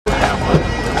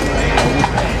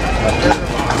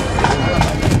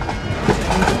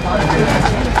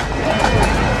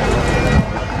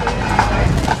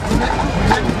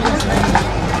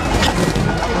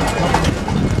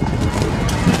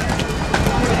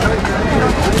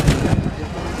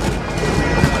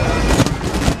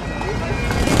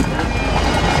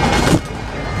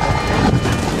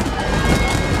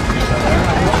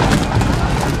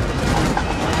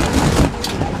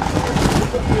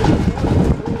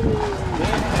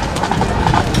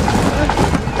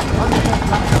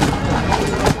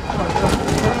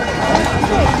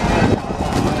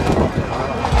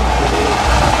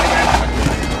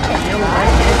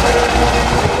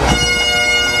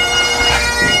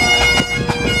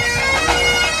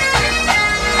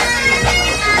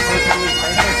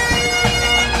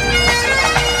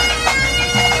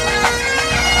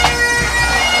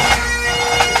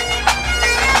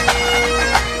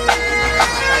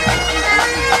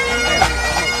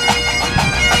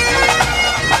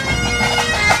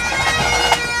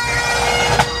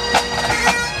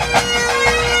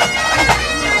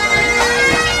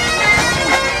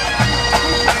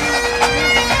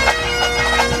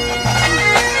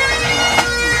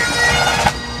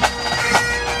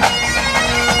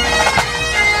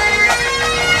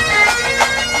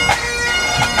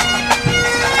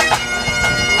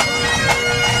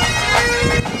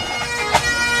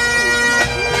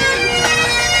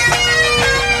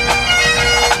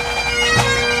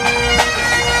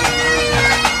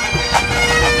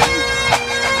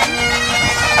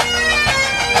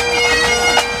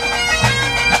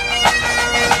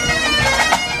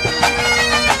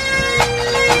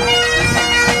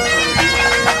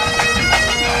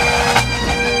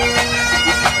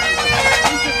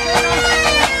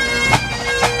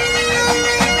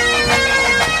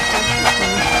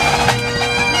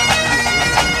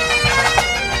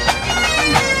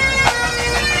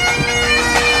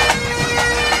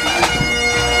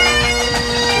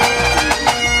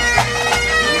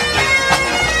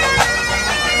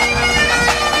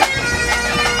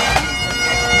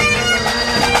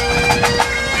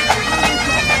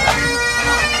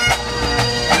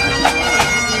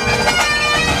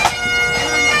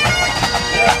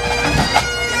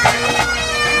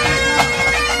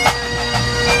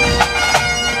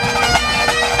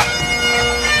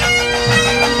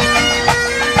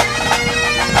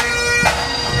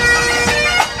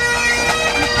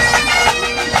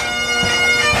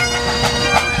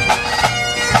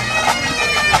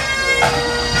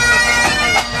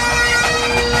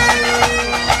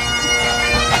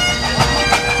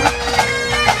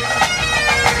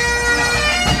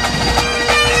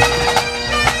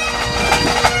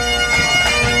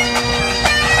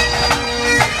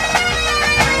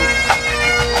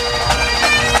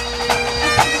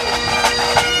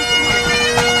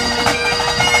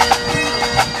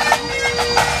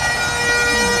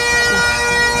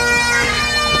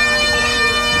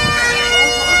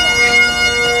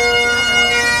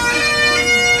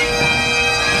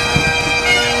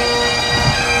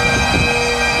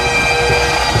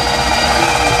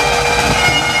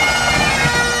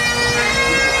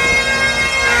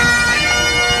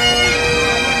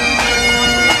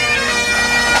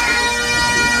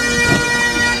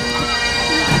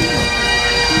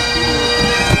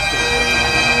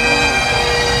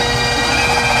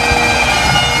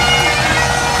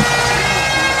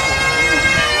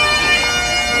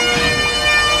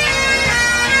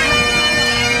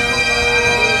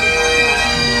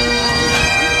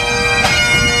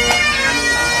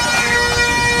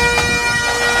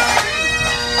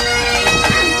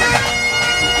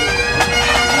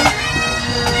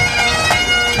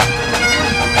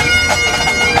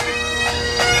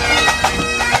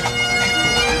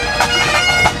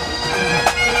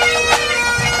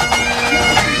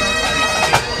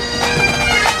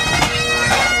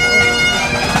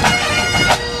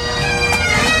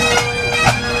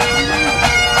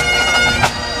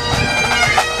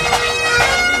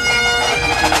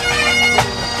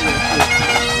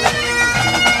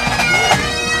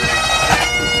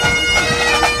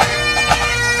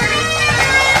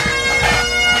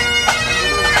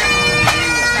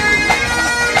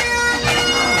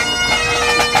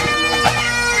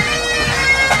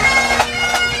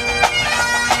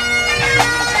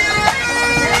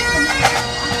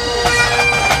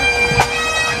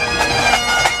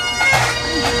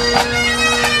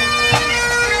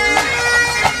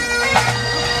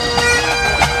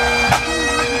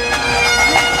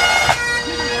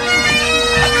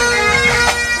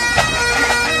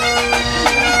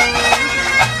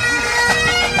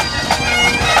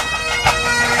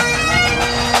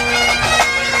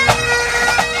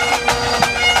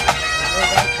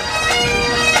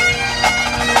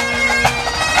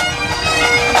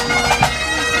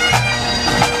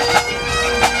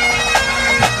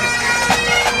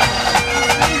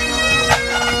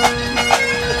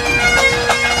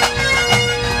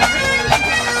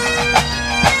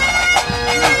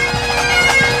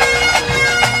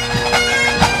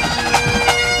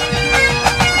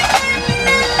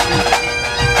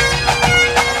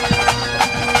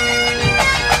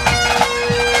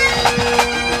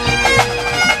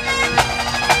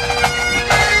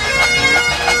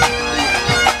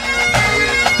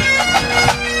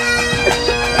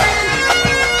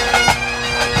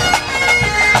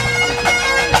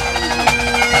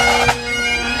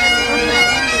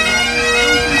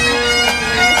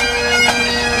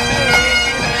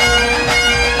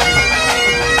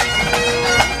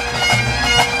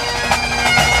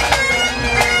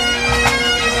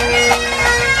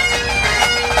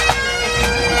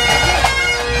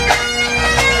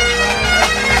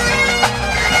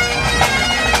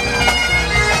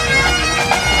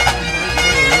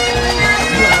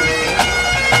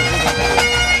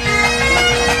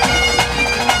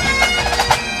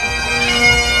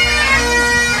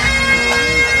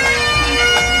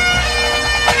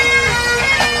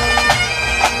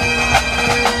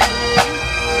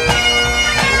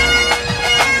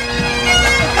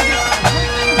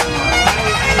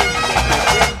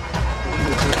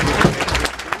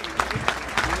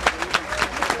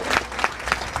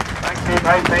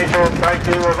Right, Major, thank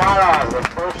you, Ravara, the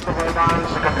first of our bands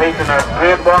to compete in our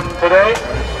Grade 1 today.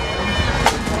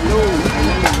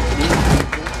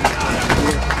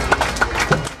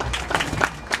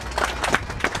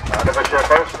 And if it's your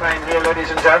first time here,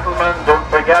 ladies and gentlemen, don't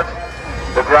forget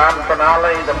the grand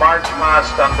finale, the march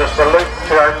mast and the salute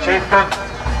to our chieftain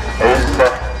is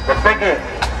the biggie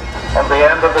of the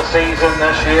end of the season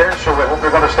this year, so we hope you're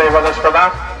going to stay with us for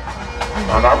that.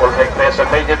 And that will take place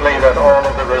immediately that all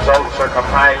of the results are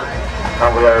compiled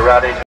and we are ready to